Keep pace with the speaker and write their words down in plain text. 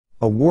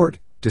Award,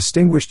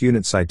 Distinguished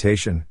Unit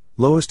Citation,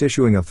 Lowest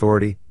Issuing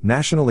Authority,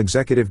 National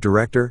Executive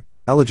Director,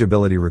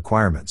 Eligibility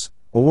Requirements,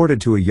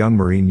 awarded to a Young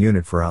Marine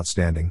unit for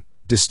outstanding,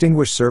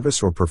 distinguished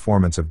service or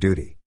performance of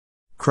duty.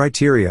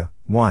 Criteria: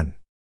 1.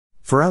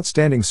 For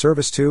outstanding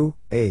service to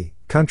a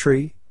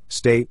country,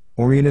 state,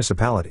 or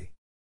municipality.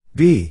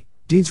 B.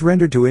 Deeds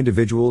rendered to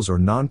individuals or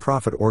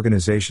non-profit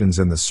organizations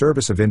in the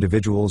service of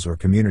individuals or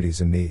communities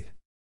in need.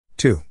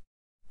 2.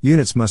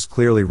 Units must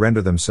clearly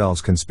render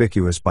themselves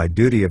conspicuous by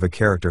duty of a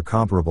character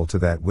comparable to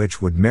that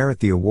which would merit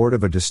the award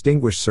of a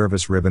Distinguished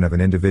Service Ribbon of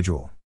an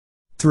individual.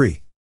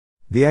 3.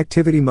 The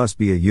activity must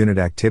be a unit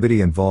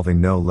activity involving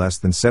no less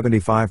than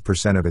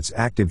 75% of its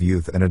active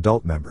youth and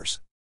adult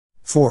members.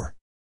 4.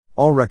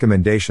 All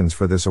recommendations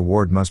for this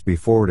award must be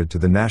forwarded to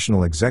the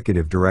National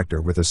Executive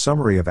Director with a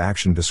summary of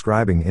action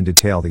describing in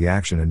detail the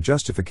action and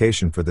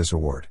justification for this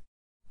award.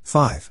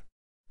 5.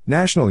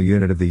 National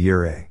Unit of the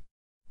Year A.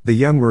 The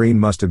Young Marine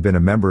must have been a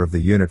member of the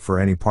unit for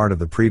any part of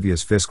the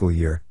previous fiscal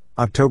year,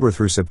 October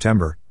through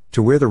September,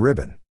 to wear the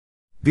ribbon.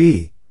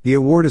 B. The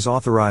award is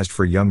authorized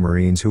for Young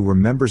Marines who were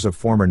members of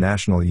former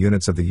National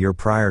Units of the Year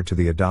prior to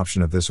the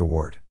adoption of this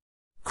award.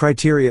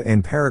 Criteria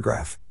in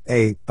paragraph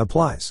A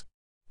applies.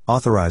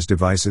 Authorized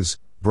devices: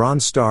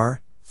 Bronze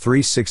Star,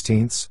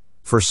 3/16,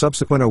 for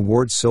subsequent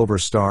awards Silver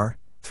Star,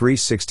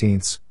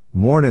 3/16,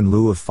 worn in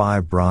lieu of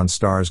 5 Bronze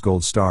Stars.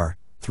 Gold Star,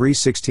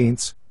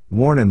 3/16,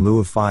 worn in lieu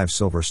of 5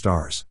 Silver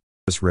Stars.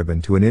 This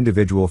ribbon to an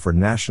individual for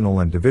National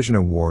and Division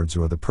Awards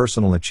or the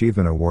Personal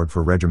Achievement Award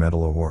for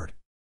Regimental Award.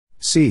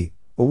 C.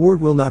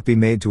 Award will not be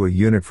made to a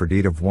unit for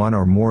deed of one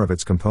or more of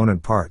its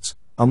component parts,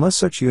 unless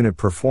such unit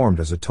performed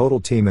as a total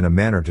team in a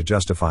manner to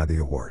justify the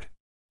award.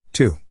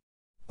 2.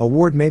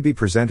 Award may be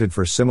presented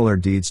for similar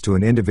deeds to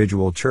an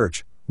individual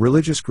church,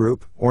 religious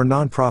group, or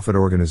non-profit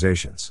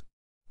organizations.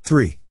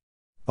 3.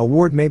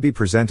 Award may be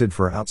presented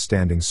for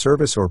outstanding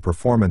service or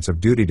performance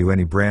of duty to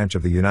any branch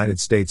of the United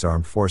States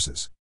Armed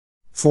Forces.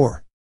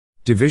 4.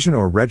 Division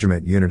or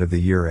Regiment Unit of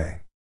the Year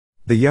A.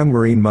 The Young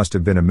Marine must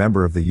have been a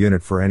member of the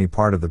unit for any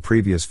part of the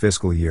previous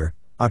fiscal year,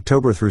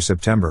 October through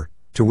September,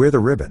 to wear the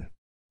ribbon.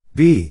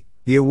 B.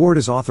 The award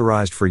is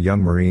authorized for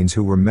Young Marines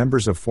who were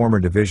members of former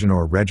Division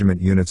or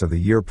Regiment Units of the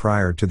Year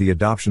prior to the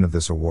adoption of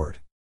this award.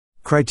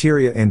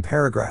 Criteria in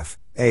paragraph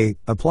A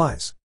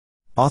applies.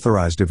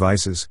 Authorized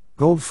devices: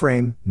 Gold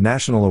Frame,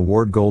 National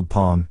Award Gold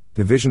Palm,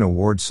 Division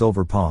Award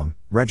Silver Palm,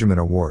 Regiment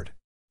Award.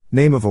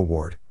 Name of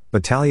award: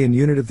 Battalion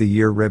Unit of the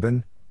Year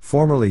Ribbon,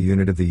 formerly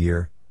Unit of the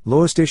Year.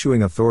 Lowest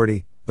Issuing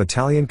Authority: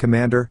 Battalion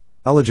Commander.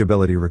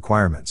 Eligibility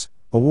requirements: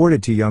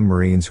 awarded to Young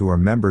Marines who are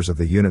members of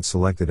the unit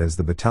selected as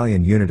the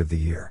Battalion Unit of the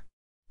Year.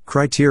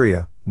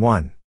 Criteria: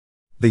 1.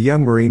 The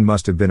Young Marine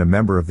must have been a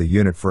member of the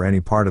unit for any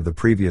part of the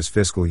previous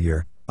fiscal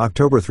year,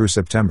 October through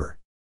September.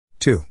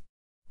 2.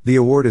 The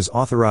award is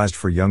authorized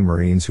for Young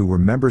Marines who were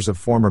members of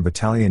former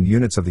Battalion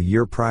Units of the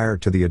Year prior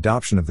to the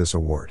adoption of this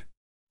award.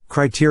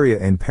 Criteria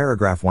in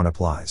paragraph 1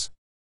 applies.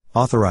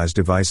 Authorized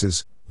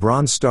devices: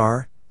 Bronze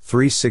Star,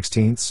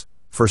 3/16,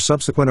 for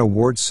subsequent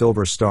awards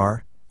Silver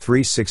Star,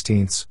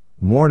 3/16,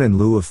 worn in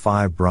lieu of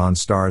 5 Bronze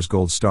Stars.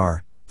 Gold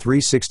Star,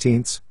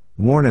 3/16,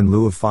 worn in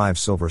lieu of 5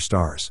 Silver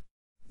Stars.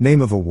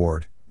 Name of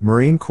award: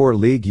 Marine Corps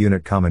League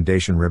Unit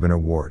Commendation Ribbon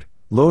Award.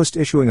 Lowest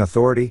Issuing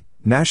Authority: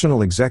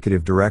 National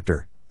Executive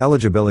Director.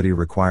 Eligibility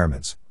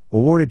requirements: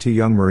 awarded to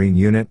Young Marine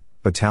Unit,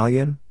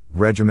 Battalion,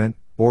 Regiment,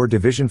 or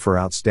Division for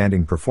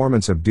outstanding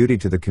performance of duty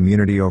to the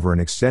community over an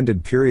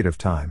extended period of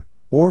time,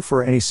 or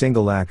for any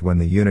single act when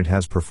the unit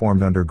has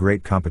performed under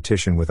great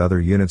competition with other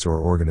units or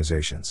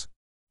organizations.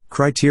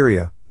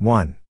 Criteria: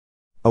 1.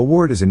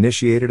 Award is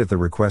initiated at the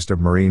request of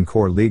Marine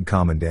Corps League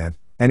Commandant,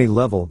 any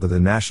level to the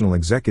National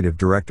Executive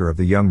Director of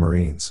the Young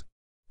Marines.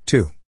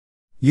 2.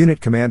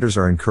 Unit commanders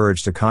are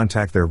encouraged to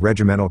contact their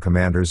regimental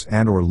commanders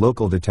and/or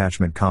local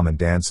detachment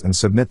commandants and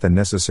submit the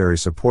necessary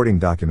supporting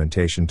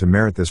documentation to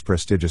merit this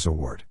prestigious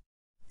award.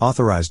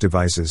 Authorized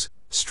devices: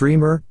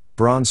 Streamer,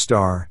 Bronze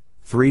Star,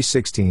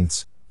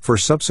 3/16, for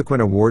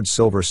subsequent awards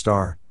Silver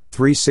Star,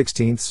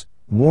 3/16,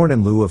 worn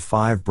in lieu of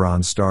 5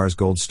 Bronze Stars.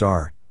 Gold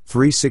Star,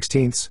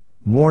 3/16,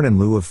 worn in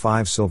lieu of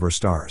 5 Silver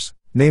Stars.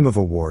 Name of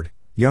award: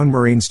 Young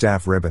Marine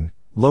Staff Ribbon.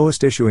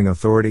 Lowest Issuing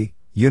Authority: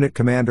 Unit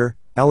Commander.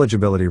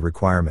 Eligibility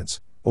requirements: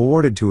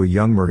 awarded to a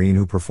Young Marine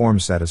who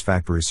performs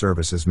satisfactory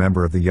service as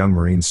member of the Young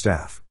Marine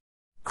Staff.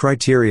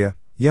 Criteria: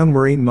 Young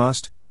Marine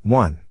must: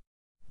 1.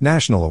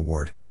 National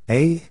Award.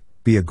 A.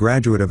 Be a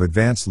graduate of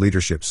Advanced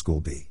Leadership School.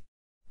 B.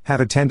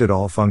 Have attended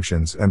all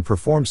functions and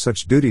performed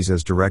such duties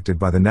as directed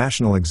by the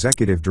National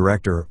Executive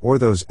Director or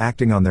those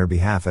acting on their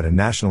behalf at a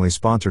nationally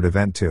sponsored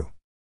event. 2.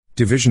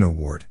 Division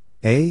Award.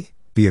 A.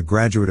 Be a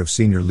graduate of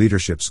Senior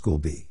Leadership School.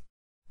 B.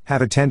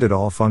 Have attended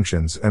all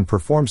functions and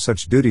performed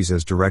such duties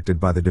as directed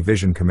by the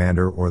Division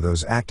Commander or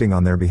those acting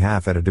on their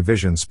behalf at a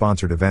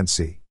Division-sponsored event.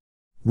 C.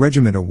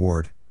 Regiment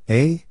Award.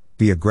 A.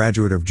 Be a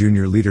graduate of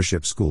Junior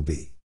Leadership School.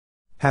 B.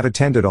 Have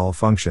attended all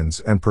functions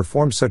and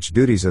performed such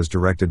duties as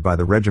directed by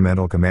the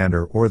Regimental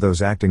Commander or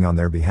those acting on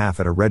their behalf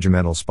at a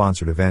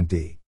regimental-sponsored event.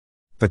 D.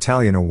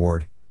 Battalion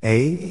Award.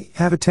 A.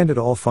 Have attended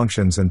all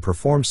functions and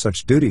performed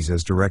such duties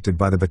as directed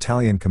by the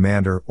battalion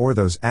commander or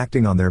those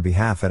acting on their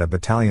behalf at a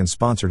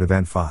battalion-sponsored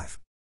event. 5.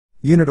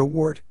 Unit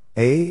Award.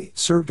 A.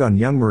 Served on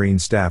Young Marine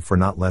staff for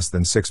not less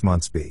than 6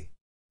 months. B.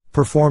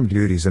 Performed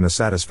duties in a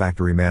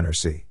satisfactory manner.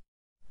 C.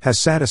 Has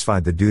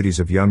satisfied the duties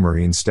of Young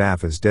Marine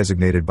staff as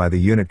designated by the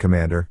unit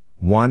commander.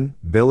 1.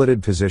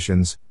 Billeted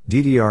positions,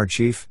 DDR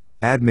Chief,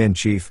 Admin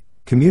Chief,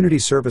 Community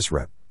Service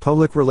Rep,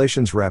 Public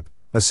Relations Rep,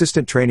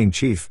 Assistant Training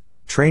Chief,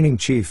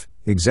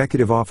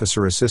 Executive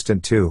Officer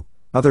Assistant. 2.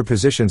 Other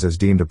positions as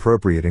deemed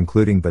appropriate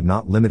including but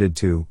not limited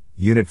to,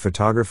 Unit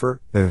Photographer,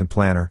 Event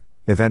Planner,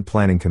 Event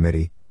Planning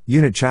Committee,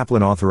 Unit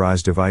Chaplain.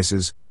 Authorized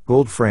devices,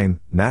 Gold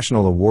Frame,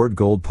 National Award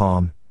Gold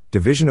Palm,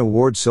 Division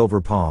Award Silver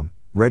Palm,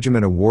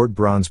 Regiment Award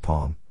Bronze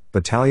Palm,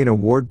 Battalion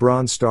Award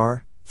Bronze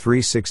Star,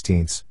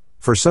 3/16,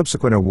 for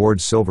subsequent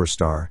awards Silver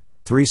Star,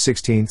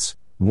 3/16,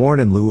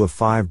 worn in lieu of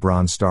 5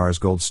 Bronze Stars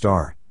Gold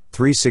Star,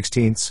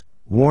 3/16,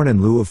 worn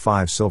in lieu of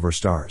 5 Silver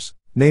Stars.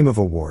 Name of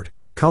award,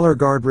 Color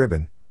Guard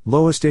Ribbon,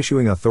 lowest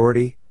issuing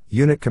authority,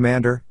 Unit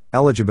Commander,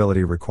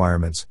 eligibility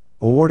requirements,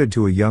 awarded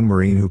to a young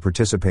Marine who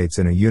participates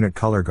in a unit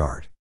color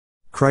guard.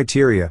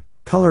 Criteria,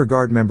 Color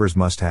Guard members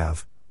must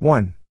have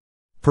 1.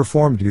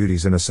 Performed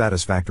duties in a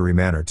satisfactory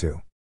manner.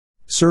 2.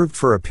 Served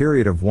for a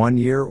period of 1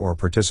 year or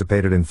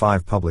participated in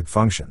 5 public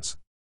functions.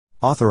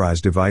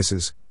 Authorized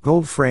devices,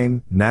 Gold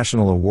Frame,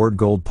 National Award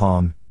Gold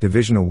Palm,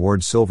 Division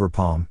Award Silver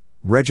Palm,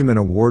 Regiment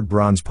Award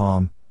Bronze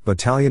Palm,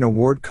 Battalion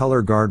Award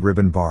Color Guard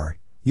Ribbon Bar,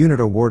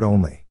 Unit Award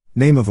only.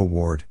 Name of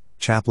award,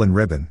 Chaplain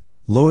Ribbon,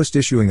 lowest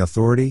issuing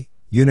authority,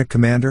 Unit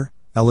Commander,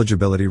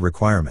 eligibility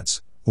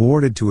requirements,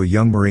 awarded to a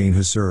young Marine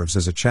who serves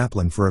as a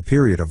chaplain for a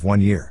period of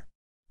 1 year.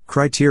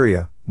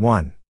 Criteria,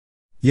 1.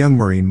 Young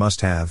Marine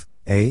must have,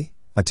 A.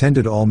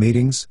 Attended all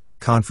meetings,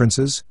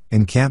 conferences,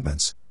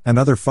 encampments, and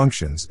other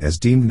functions as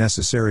deemed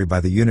necessary by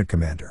the unit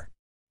commander.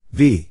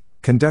 B.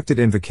 Conducted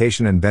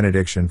invocation and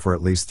benediction for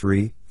at least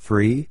 3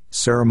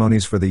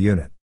 ceremonies for the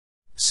unit.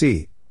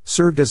 C.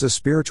 Served as a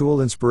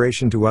spiritual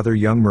inspiration to other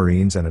young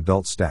Marines and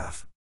adult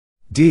staff.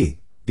 D.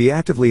 Be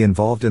actively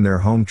involved in their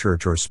home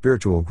church or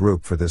spiritual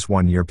group for this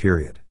 1 year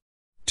period.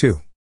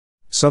 2.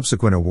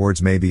 Subsequent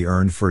awards may be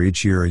earned for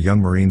each year a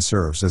young Marine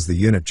serves as the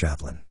unit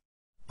chaplain.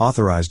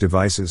 Authorized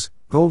devices,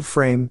 Gold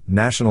Frame,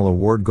 National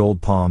Award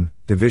Gold Palm,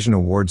 Division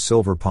Award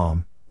Silver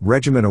Palm,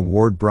 Regiment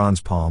Award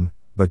Bronze Palm,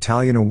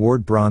 Battalion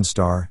Award Bronze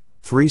Star,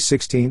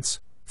 3/16,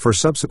 for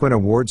subsequent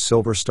awards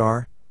Silver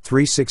Star,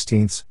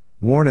 3/16,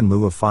 worn in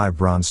lieu of 5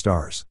 Bronze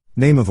Stars.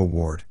 Name of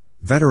award,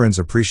 Veterans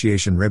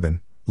Appreciation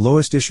Ribbon,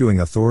 lowest issuing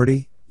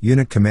authority,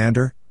 Unit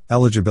Commander,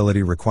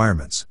 eligibility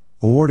requirements,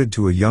 awarded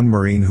to a young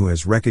Marine who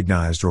has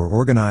recognized or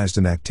organized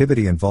an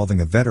activity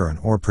involving a veteran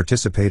or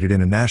participated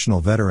in a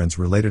national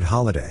veterans-related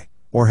holiday,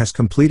 or has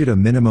completed a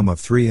minimum of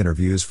 3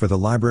 interviews for the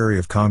Library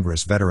of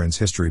Congress Veterans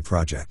History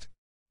Project.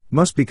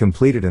 Must be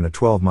completed in a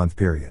 12-month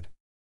period.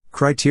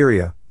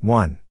 Criteria,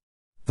 1.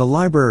 The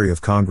Library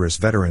of Congress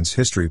Veterans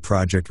History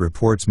Project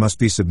reports must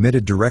be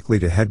submitted directly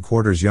to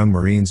Headquarters Young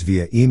Marines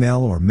via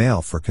email or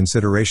mail for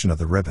consideration of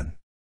the ribbon.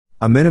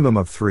 A minimum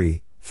of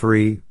 3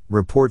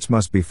 reports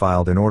must be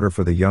filed in order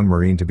for the young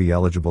Marine to be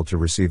eligible to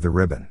receive the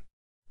ribbon.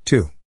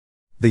 2.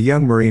 The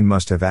young Marine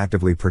must have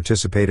actively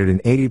participated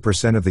in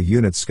 80% of the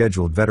unit's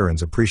scheduled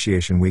Veterans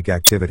Appreciation Week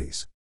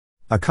activities.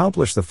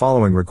 Accomplish the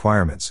following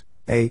requirements.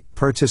 A.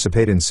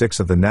 Participate in 6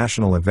 of the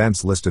national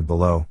events listed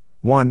below.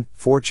 1.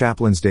 4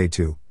 Chaplains Day.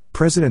 2.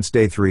 President's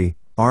Day. 3.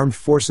 Armed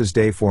Forces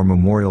Day. 4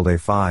 Memorial Day.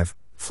 5.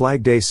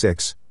 Flag Day.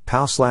 6.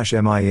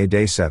 POW/MIA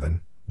Day.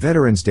 7.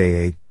 Veterans Day.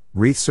 8.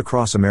 Wreaths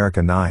Across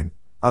America. 9.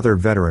 Other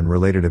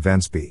veteran-related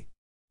events. B.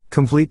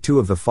 Complete 2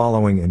 of the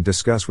following and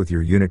discuss with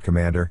your unit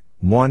commander.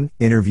 1.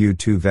 Interview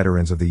 2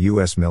 veterans of the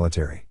U.S.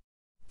 military.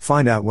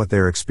 Find out what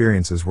their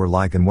experiences were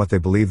like and what they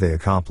believe they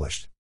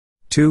accomplished.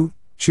 2.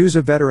 Choose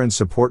a veteran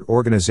support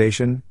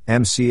organization,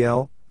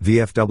 MCL,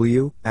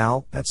 VFW,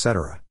 AL,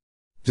 etc.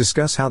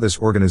 Discuss how this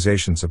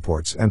organization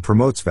supports and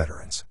promotes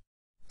veterans.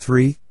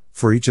 3.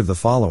 For each of the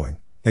following,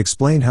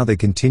 explain how they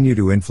continue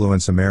to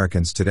influence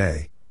Americans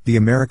today: the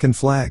American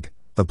flag,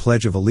 the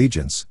Pledge of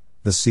Allegiance,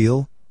 the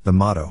seal, the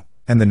motto,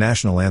 and the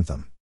national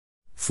anthem.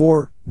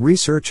 4.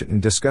 Research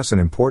and discuss an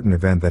important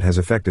event that has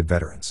affected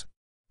veterans.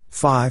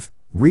 5.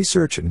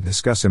 Research and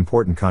discuss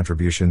important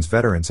contributions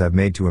veterans have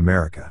made to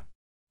America.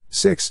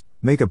 6.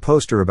 Make a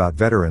poster about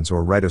veterans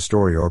or write a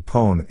story or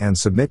poem and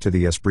submit to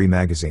the Esprit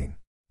magazine.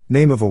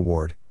 Name of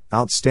award,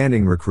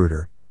 Outstanding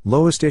Recruiter,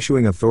 lowest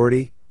issuing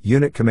authority,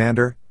 Unit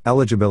Commander,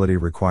 eligibility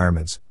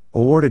requirements,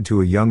 awarded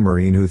to a young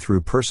Marine who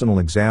through personal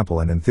example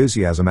and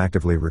enthusiasm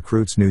actively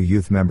recruits new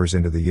youth members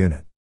into the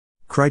unit.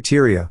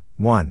 Criteria,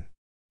 1.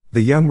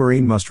 The young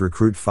Marine must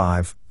recruit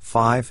 5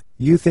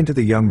 youth into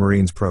the Young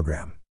Marines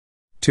program.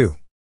 2.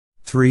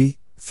 3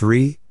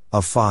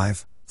 of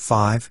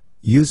 5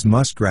 youths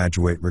must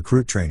graduate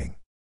recruit training.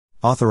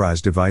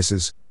 Authorized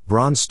devices,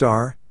 Bronze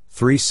Star,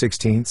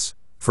 3/16,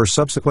 for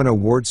subsequent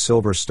awards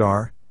Silver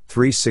Star,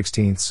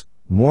 3/16,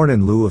 worn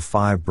in lieu of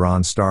 5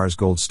 Bronze Stars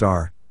Gold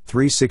Star,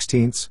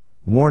 3/16,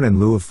 worn in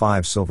lieu of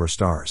 5 Silver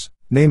Stars.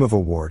 Name of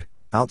award,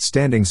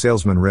 Outstanding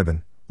Salesman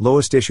Ribbon,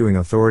 Lowest Issuing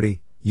Authority,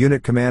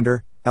 Unit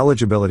Commander,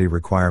 Eligibility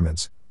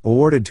Requirements,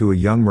 awarded to a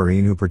young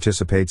Marine who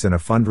participates in a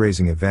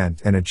fundraising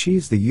event and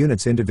achieves the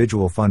unit's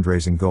individual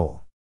fundraising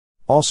goal.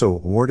 Also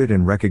awarded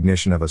in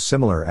recognition of a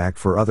similar act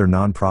for other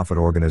nonprofit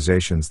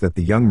organizations that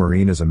the young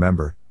Marine is a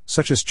member,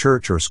 such as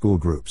church or school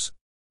groups.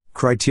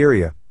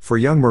 Criteria: for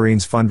Young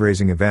Marines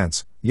fundraising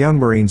events, young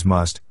Marines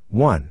must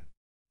 1.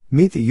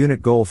 Meet the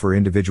unit goal for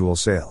individual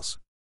sales.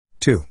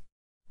 2.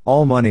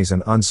 All monies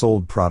and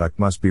unsold product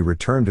must be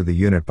returned to the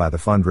unit by the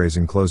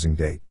fundraising closing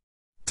date.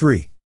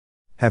 3.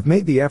 Have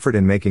made the effort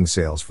in making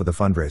sales for the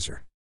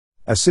fundraiser.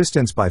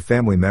 Assistance by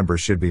family members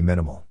should be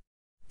minimal.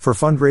 For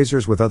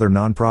fundraisers with other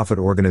nonprofit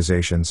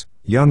organizations,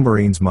 young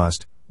Marines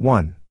must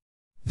 1.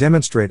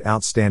 Demonstrate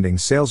outstanding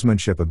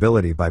salesmanship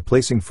ability by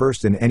placing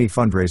first in any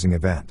fundraising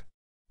event.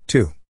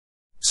 2.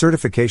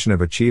 Certification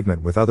of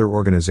achievement with other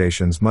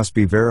organizations must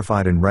be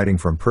verified in writing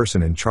from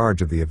person in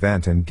charge of the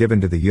event and given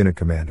to the unit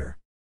commander.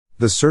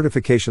 The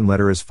certification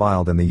letter is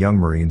filed in the Young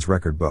Marines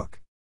Record Book.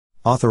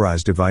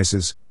 Authorized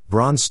devices: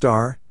 Bronze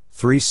Star,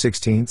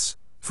 3/16,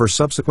 for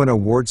subsequent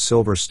awards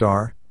Silver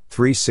Star,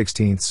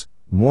 3/16,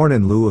 worn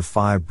in lieu of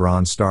 5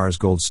 Bronze Stars,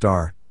 Gold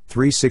Star,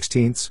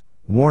 3/16,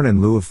 worn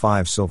in lieu of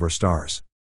 5 Silver Stars.